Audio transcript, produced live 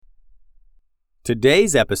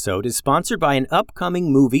Today's episode is sponsored by an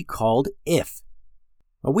upcoming movie called If.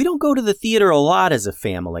 We don't go to the theater a lot as a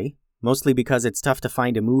family, mostly because it's tough to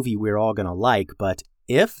find a movie we're all going to like, but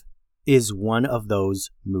If is one of those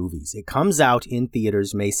movies. It comes out in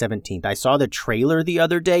theaters May 17th. I saw the trailer the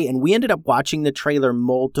other day, and we ended up watching the trailer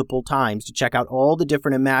multiple times to check out all the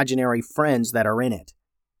different imaginary friends that are in it.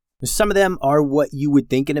 Some of them are what you would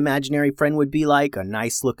think an imaginary friend would be like, a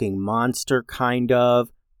nice-looking monster, kind of.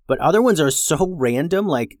 But other ones are so random,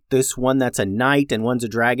 like this one that's a knight and one's a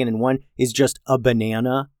dragon and one is just a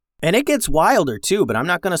banana. And it gets wilder too, but I'm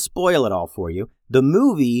not going to spoil it all for you. The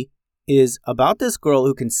movie is about this girl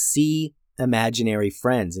who can see imaginary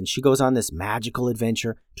friends, and she goes on this magical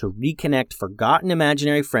adventure to reconnect forgotten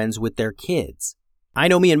imaginary friends with their kids. I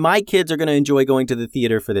know me and my kids are going to enjoy going to the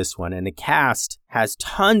theater for this one, and the cast has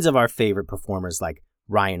tons of our favorite performers like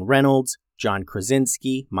Ryan Reynolds, John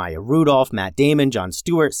Krasinski, Maya Rudolph, Matt Damon, Jon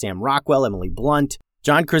Stewart, Sam Rockwell, Emily Blunt.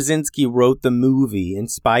 John Krasinski wrote the movie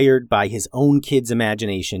inspired by his own kid's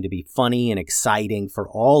imagination to be funny and exciting for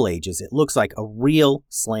all ages. It looks like a real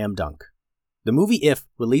slam dunk. The movie If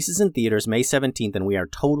releases in theaters May 17th, and we are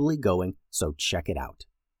totally going, so check it out.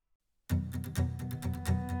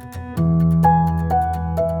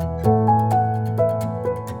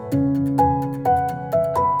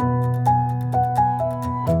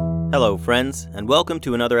 Hello, friends, and welcome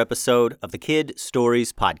to another episode of the Kid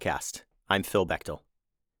Stories Podcast. I'm Phil Bechtel.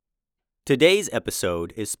 Today's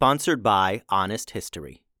episode is sponsored by Honest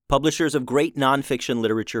History, publishers of great nonfiction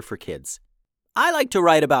literature for kids. I like to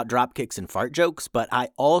write about dropkicks and fart jokes, but I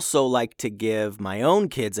also like to give my own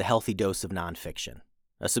kids a healthy dose of nonfiction.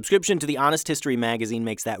 A subscription to the Honest History magazine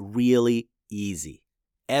makes that really easy.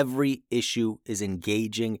 Every issue is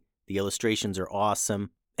engaging, the illustrations are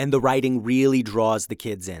awesome, and the writing really draws the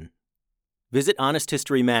kids in. Visit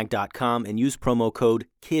honesthistorymag.com and use promo code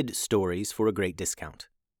KIDSTORIES for a great discount.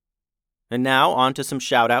 And now, on to some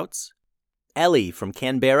shout-outs. Ellie from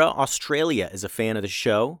Canberra, Australia is a fan of the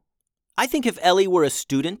show. I think if Ellie were a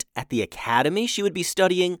student at the academy, she would be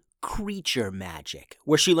studying creature magic,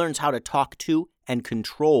 where she learns how to talk to and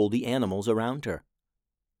control the animals around her.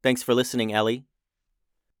 Thanks for listening, Ellie.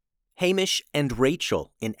 Hamish and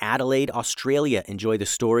Rachel in Adelaide, Australia enjoy the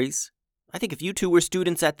stories. I think if you two were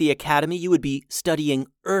students at the academy, you would be studying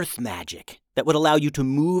earth magic that would allow you to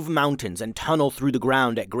move mountains and tunnel through the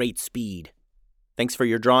ground at great speed. Thanks for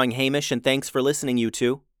your drawing, Hamish, and thanks for listening, you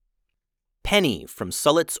two. Penny from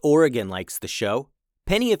Sullets, Oregon likes the show.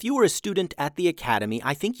 Penny, if you were a student at the academy,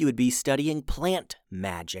 I think you would be studying plant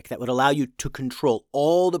magic that would allow you to control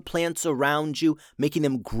all the plants around you, making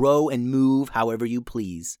them grow and move however you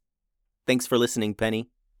please. Thanks for listening, Penny.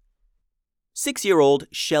 6-year-old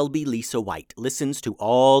Shelby Lisa White listens to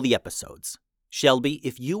all the episodes. Shelby,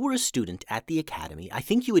 if you were a student at the academy, I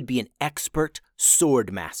think you would be an expert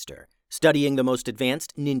sword master, studying the most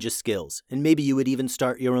advanced ninja skills, and maybe you would even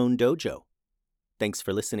start your own dojo. Thanks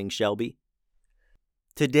for listening, Shelby.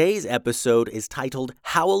 Today's episode is titled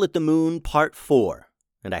Howl at the Moon Part 4,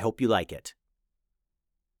 and I hope you like it.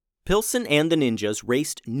 Pilsen and the ninjas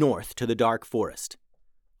raced north to the dark forest.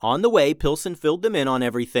 On the way, Pilsen filled them in on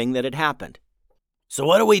everything that had happened. "So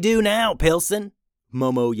what do we do now, Pilsen?"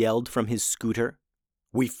 Momo yelled from his scooter.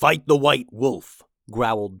 "We fight the White Wolf,"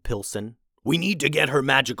 growled Pilsen. "We need to get her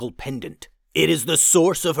magical pendant. It is the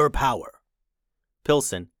source of her power."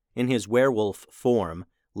 Pilsen, in his werewolf form,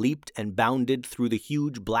 leaped and bounded through the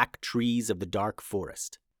huge black trees of the dark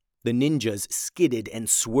forest. The ninjas skidded and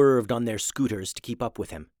swerved on their scooters to keep up with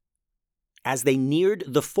him. As they neared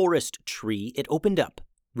the forest tree, it opened up,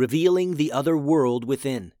 revealing the other world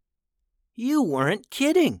within. "You weren't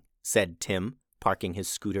kidding," said Tim, parking his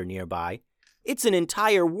scooter nearby. "It's an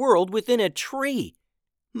entire world within a tree.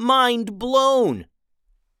 Mind blown."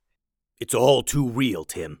 "It's all too real,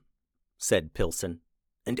 Tim," said Pilsen.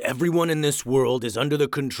 "And everyone in this world is under the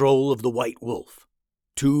control of the White Wolf.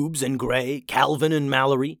 Tubes and Gray, Calvin and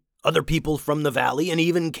Mallory, other people from the valley, and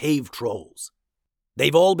even cave trolls.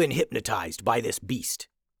 They've all been hypnotized by this beast.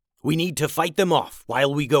 We need to fight them off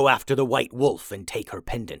while we go after the White Wolf and take her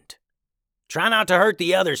pendant." "Try not to hurt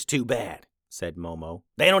the others too bad," said Momo.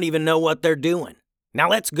 "They don't even know what they're doing. Now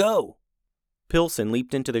let's go." Pilsen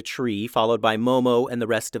leaped into the tree, followed by Momo and the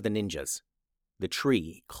rest of the ninjas. The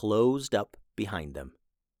tree closed up behind them.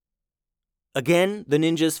 Again, the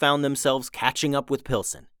ninjas found themselves catching up with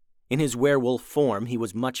Pilsen. In his werewolf form, he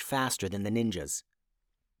was much faster than the ninjas.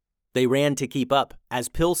 They ran to keep up, as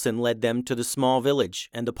Pilsen led them to the small village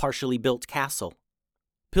and the partially built castle.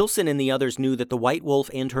 Pilsen and the others knew that the White Wolf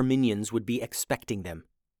and her minions would be expecting them.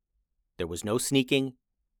 There was no sneaking,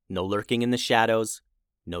 no lurking in the shadows,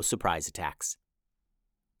 no surprise attacks.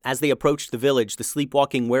 As they approached the village, the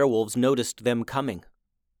sleepwalking werewolves noticed them coming.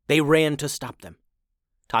 They ran to stop them.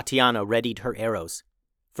 Tatiana readied her arrows.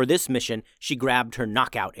 For this mission, she grabbed her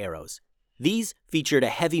knockout arrows. These featured a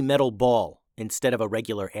heavy metal ball instead of a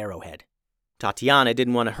regular arrowhead. Tatiana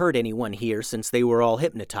didn't want to hurt anyone here since they were all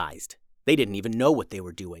hypnotized. They didn't even know what they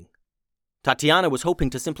were doing. Tatiana was hoping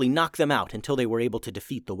to simply knock them out until they were able to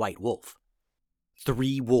defeat the White Wolf.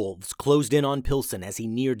 3 wolves closed in on Pilsen as he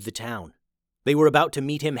neared the town. They were about to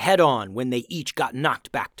meet him head-on when they each got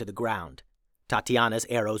knocked back to the ground. Tatiana's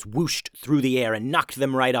arrows whooshed through the air and knocked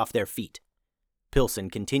them right off their feet. Pilsen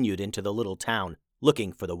continued into the little town,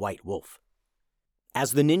 looking for the White Wolf.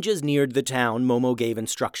 As the ninjas neared the town, Momo gave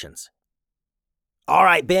instructions. "All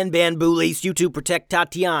right, Ben, Boolies, you two protect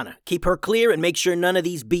Tatiana. Keep her clear and make sure none of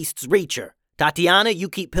these beasts reach her. Tatiana, you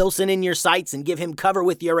keep Pilsen in your sights and give him cover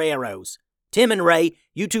with your arrows. Tim and Ray,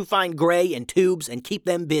 you two find Gray and Tubes and keep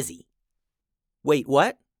them busy." "Wait,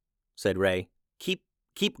 what?" said Ray.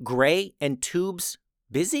 Keep Gray and Tubes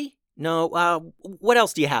busy? No, what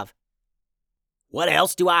else do you have?" "What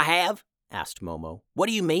else do I have?" asked Momo. "What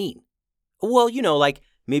do you mean?" "Well, like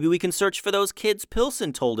maybe we can search for those kids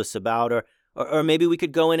Pilsen told us about, or maybe we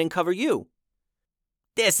could go in and cover you."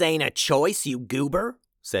 "This ain't a choice, you goober,"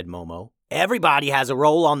 said Momo. "Everybody has a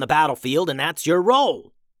role on the battlefield, and that's your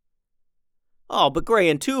role." "Oh, but Gray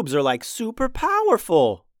and Tubes are like super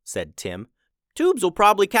powerful," said Tim. "Tubes will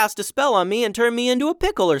probably cast a spell on me and turn me into a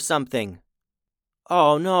pickle or something."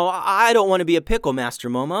 "Oh, no, I don't want to be a pickle, Master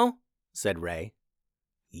Momo," said Ray.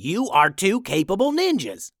 "You are 2 capable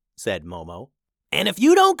ninjas," said Momo. "And if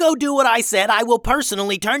you don't go do what I said, I will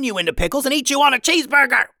personally turn you into pickles and eat you on a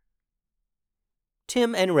cheeseburger."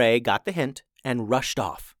 Tim and Ray got the hint and rushed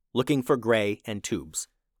off, looking for Gray and Tubes,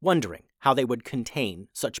 wondering how they would contain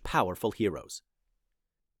such powerful heroes.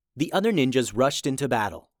 The other ninjas rushed into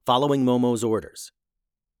battle, following Momo's orders.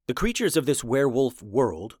 The creatures of this werewolf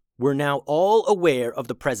world were now all aware of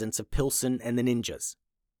the presence of Pilsen and the ninjas.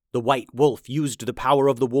 The White Wolf used the power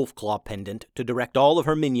of the Wolf Claw pendant to direct all of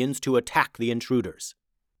her minions to attack the intruders.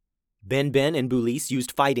 Ben and Bulis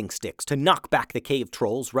used fighting sticks to knock back the cave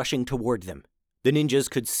trolls rushing toward them. The ninjas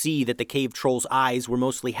could see that the cave trolls' eyes were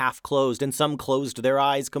mostly half closed, and some closed their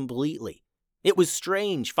eyes completely. It was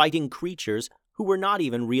strange fighting creatures who were not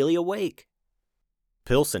even really awake.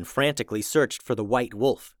 Pilsen frantically searched for the White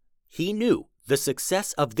Wolf. He knew the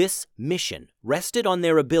success of this mission rested on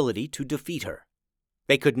their ability to defeat her.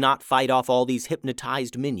 They could not fight off all these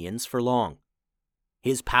hypnotized minions for long.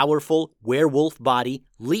 His powerful werewolf body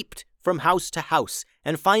leaped from house to house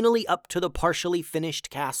and finally up to the partially finished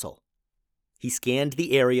castle. He scanned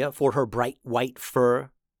the area for her bright white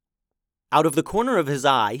fur. Out of the corner of his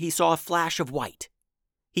eye, he saw a flash of white.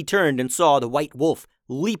 He turned and saw the White Wolf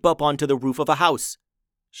leap up onto the roof of a house.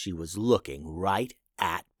 She was looking right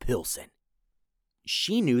at Pilsen.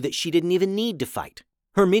 She knew that she didn't even need to fight.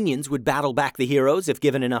 Her minions would battle back the heroes if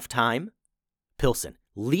given enough time. Pilsen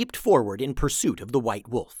leaped forward in pursuit of the White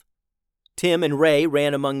Wolf. Tim and Ray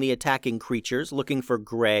ran among the attacking creatures looking for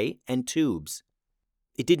Gray and Tubes.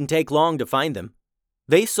 It didn't take long to find them.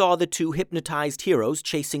 They saw the 2 hypnotized heroes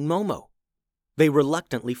chasing Momo. They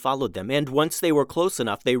reluctantly followed them, and once they were close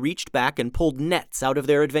enough, they reached back and pulled nets out of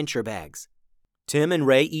their adventure bags. Tim and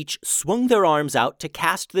Ray each swung their arms out to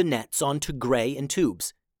cast the nets onto Gray and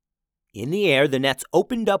Tubes. In the air, the nets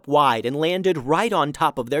opened up wide and landed right on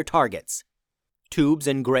top of their targets. Tubes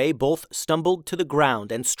and Gray both stumbled to the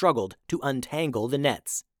ground and struggled to untangle the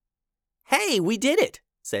nets. "Hey, we did it,"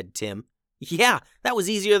 said Tim. "Yeah, that was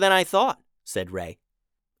easier than I thought," said Ray.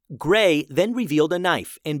 Gray then revealed a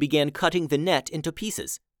knife and began cutting the net into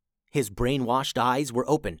pieces. His brainwashed eyes were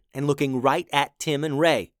open and looking right at Tim and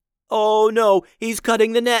Ray. "Oh no, he's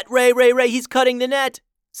cutting the net! Ray, he's cutting the net!"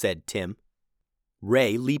 said Tim.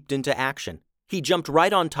 Ray leaped into action. He jumped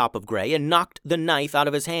right on top of Gray and knocked the knife out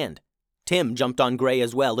of his hand. Tim jumped on Gray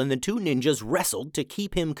as well, and the 2 ninjas wrestled to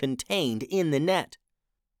keep him contained in the net.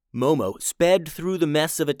 Momo sped through the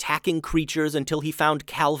mess of attacking creatures until he found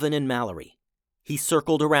Calvin and Mallory. He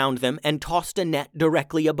circled around them and tossed a net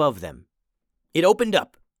directly above them. It opened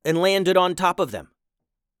up and landed on top of them.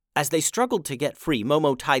 As they struggled to get free,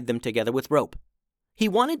 Momo tied them together with rope. He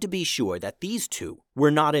wanted to be sure that these 2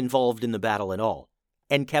 were not involved in the battle at all,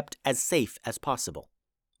 and kept as safe as possible.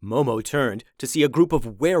 Momo turned to see a group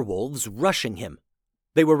of werewolves rushing him.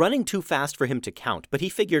 They were running too fast for him to count, but he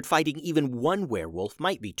figured fighting even 1 werewolf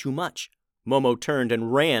might be too much. Momo turned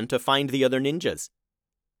and ran to find the other ninjas.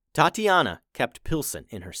 Tatiana kept Pilsen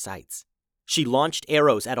in her sights. She launched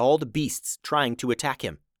arrows at all the beasts trying to attack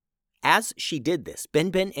him. As she did this,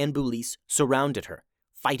 Ben and Bulis surrounded her,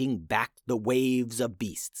 fighting back the waves of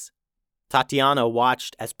beasts. Tatiana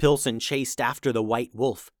watched as Pilsen chased after the white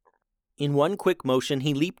wolf. In one quick motion,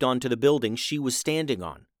 he leaped onto the building she was standing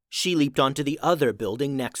on. She leaped onto the other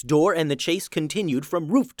building next door, and the chase continued from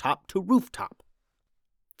rooftop to rooftop.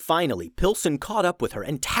 Finally, Pilsen caught up with her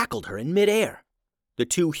and tackled her in midair. The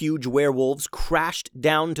two huge werewolves crashed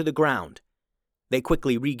down to the ground. They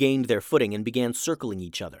quickly regained their footing and began circling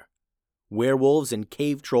each other. Werewolves and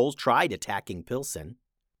cave trolls tried attacking Pilsen,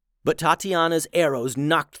 but Tatiana's arrows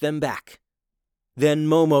knocked them back. Then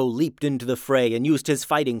Momo leaped into the fray and used his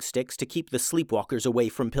fighting sticks to keep the sleepwalkers away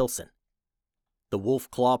from Pilsen. The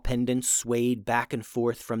wolf claw pendant swayed back and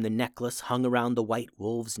forth from the necklace hung around the white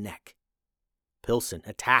wolf's neck. Pilsen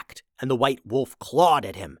attacked, and the white wolf clawed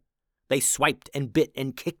at him. They swiped and bit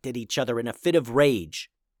and kicked at each other in a fit of rage.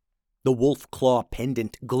 The wolf claw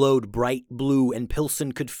pendant glowed bright blue, and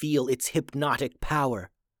Pilsen could feel its hypnotic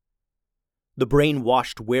power. The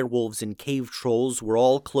brainwashed werewolves and cave trolls were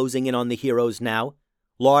all closing in on the heroes now.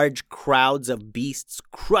 Large crowds of beasts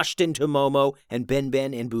crushed into Momo and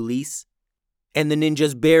Benben and Bulis, and the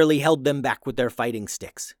ninjas barely held them back with their fighting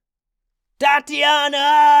sticks.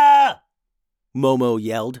 "Tatiana!" Momo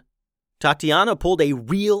yelled. Tatiana pulled a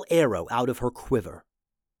real arrow out of her quiver.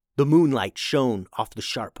 The moonlight shone off the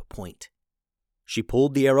sharp point. She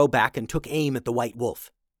pulled the arrow back and took aim at the white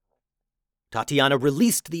wolf. Tatiana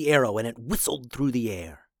released the arrow and it whistled through the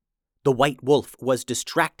air. The white wolf was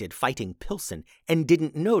distracted fighting Pilsen and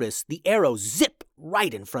didn't notice the arrow zip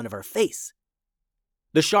right in front of her face.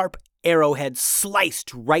 The sharp arrowhead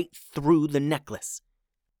sliced right through the necklace.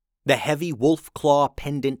 The heavy wolf claw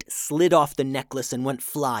pendant slid off the necklace and went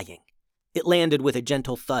flying. It landed with a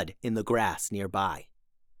gentle thud in the grass nearby.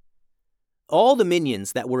 All the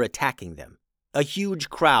minions that were attacking them, a huge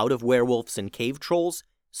crowd of werewolves and cave trolls,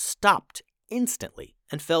 stopped instantly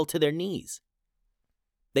and fell to their knees.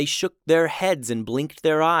 They shook their heads and blinked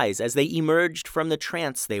their eyes as they emerged from the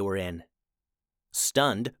trance they were in.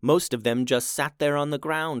 Stunned, most of them just sat there on the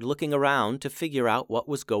ground looking around to figure out what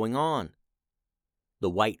was going on. The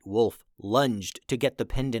white wolf lunged to get the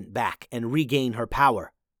pendant back and regain her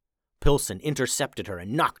power. Pilsen intercepted her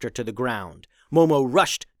and knocked her to the ground. Momo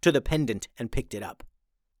rushed to the pendant and picked it up.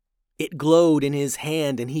 It glowed in his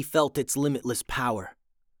hand and he felt its limitless power.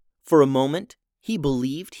 For a moment, he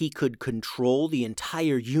believed he could control the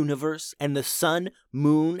entire universe and the sun,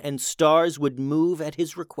 moon, and stars would move at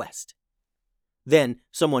his request. Then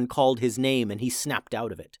someone called his name and he snapped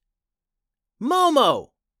out of it.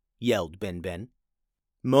 "Momo!" yelled Benben.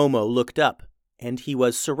 Momo looked up and he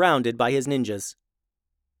was surrounded by his ninjas.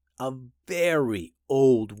 A very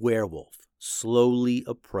old werewolf slowly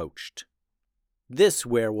approached. This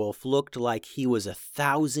werewolf looked like he was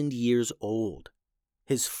 1,000 years old.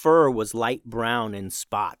 His fur was light brown in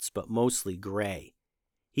spots, but mostly gray.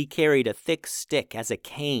 He carried a thick stick as a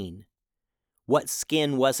cane. What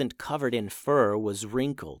skin wasn't covered in fur was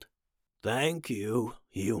wrinkled. "Thank you,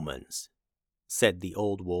 humans," said the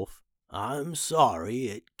old wolf. "I'm sorry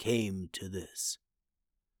it came to this."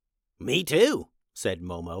 "Me too," said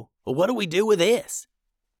Momo. "What do we do with this?"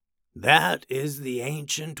 "That is the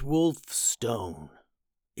ancient wolf stone.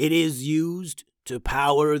 It is used to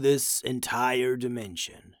power this entire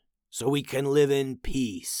dimension, so we can live in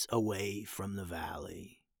peace away from the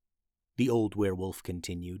valley," the old werewolf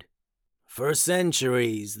continued. "For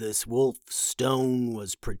centuries, this wolf stone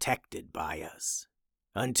was protected by us,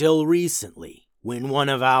 until recently, when one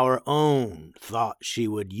of our own thought she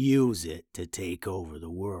would use it to take over the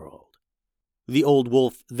world." The old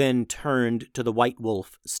wolf then turned to the white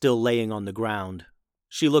wolf, still laying on the ground.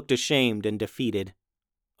 She looked ashamed and defeated.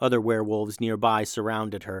 Other werewolves nearby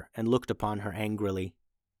surrounded her and looked upon her angrily.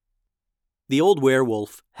 The old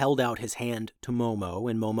werewolf held out his hand to Momo,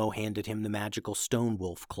 and Momo handed him the magical stone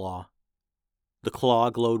wolf claw. The claw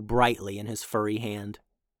glowed brightly in his furry hand.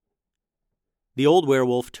 The old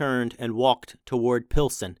werewolf turned and walked toward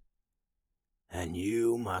Pilsen. "And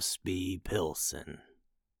you must be Pilsen.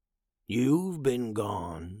 You've been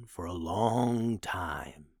gone for a long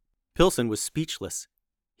time." Pilsen was speechless.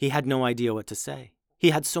 He had no idea what to say. He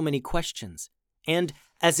had so many questions. And,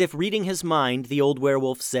 as if reading his mind, the old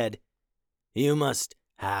werewolf said, "You must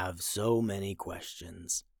have so many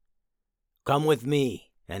questions. Come with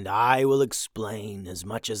me, and I will explain as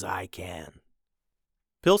much as I can."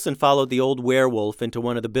 Pilsen followed the old werewolf into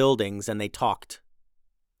one of the buildings, and they talked.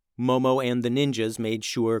 Momo and the ninjas made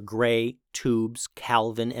sure Gray, Tubes,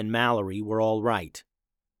 Calvin, and Mallory were all right.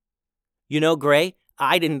 "You know, Gray,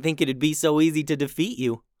 I didn't think it'd be so easy to defeat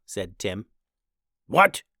you," said Tim.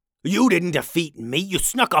 "What? You didn't defeat me. You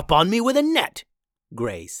snuck up on me with a net,"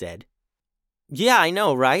 Gray said. "Yeah, I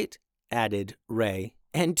know, right?" added Ray.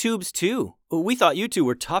 And Tubes, too. We thought you two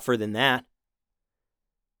were tougher than that.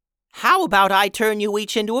 How about I turn you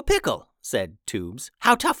each into a pickle, said Tubes.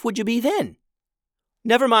 How tough would you be then?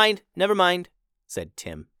 Never mind, said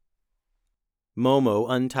Tim. Momo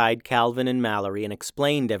untied Calvin and Mallory and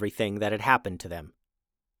explained everything that had happened to them.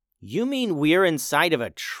 You mean we're inside of a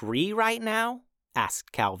tree right now?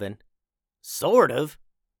 Asked Calvin. Sort of,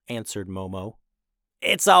 answered Momo.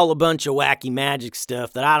 It's all a bunch of wacky magic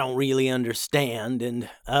stuff that I don't really understand, and,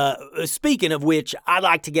 speaking of which, I'd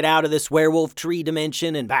like to get out of this werewolf tree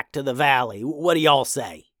dimension and back to the valley. What do y'all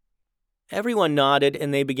say? Everyone nodded,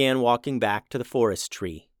 and they began walking back to the forest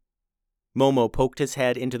tree. Momo poked his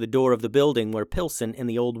head into the door of the building where Pilsen and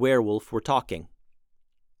the old werewolf were talking.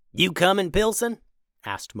 You coming, Pilsen?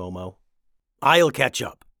 Asked Momo. I'll catch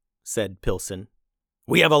up, said Pilsen.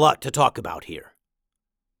 We have a lot to talk about here.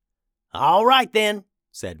 All right, then,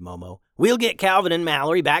 said Momo. We'll get Calvin and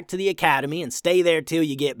Mallory back to the academy and stay there till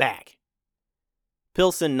you get back.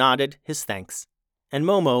 Pilsen nodded his thanks, and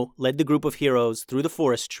Momo led the group of heroes through the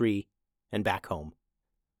forest tree and back home.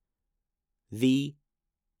 The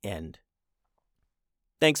end.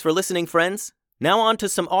 Thanks for listening, friends. Now on to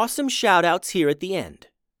some awesome shout-outs here at the end.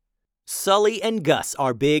 Sully and Gus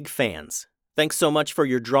are big fans. Thanks so much for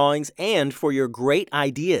your drawings and for your great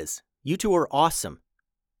ideas. You two are awesome.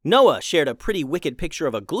 Noah shared a pretty wicked picture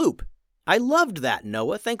of a gloop. I loved that,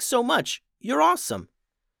 Noah. Thanks so much. You're awesome.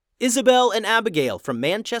 Isabel and Abigail from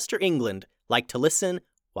Manchester, England, like to listen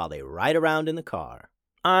while they ride around in the car.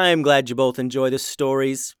 I'm glad you both enjoy the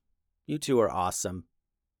stories. You two are awesome.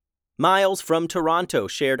 Miles from Toronto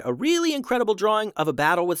shared a really incredible drawing of a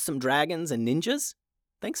battle with some dragons and ninjas.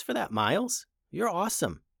 Thanks for that, Miles. You're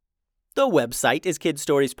awesome. The website is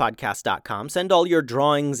kidstoriespodcast.com. Send all your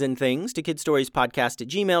drawings and things to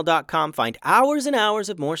kidstoriespodcast@gmail.com. Find hours and hours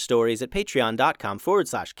of more stories at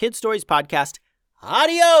patreon.com/kidstoriespodcast.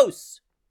 Adios!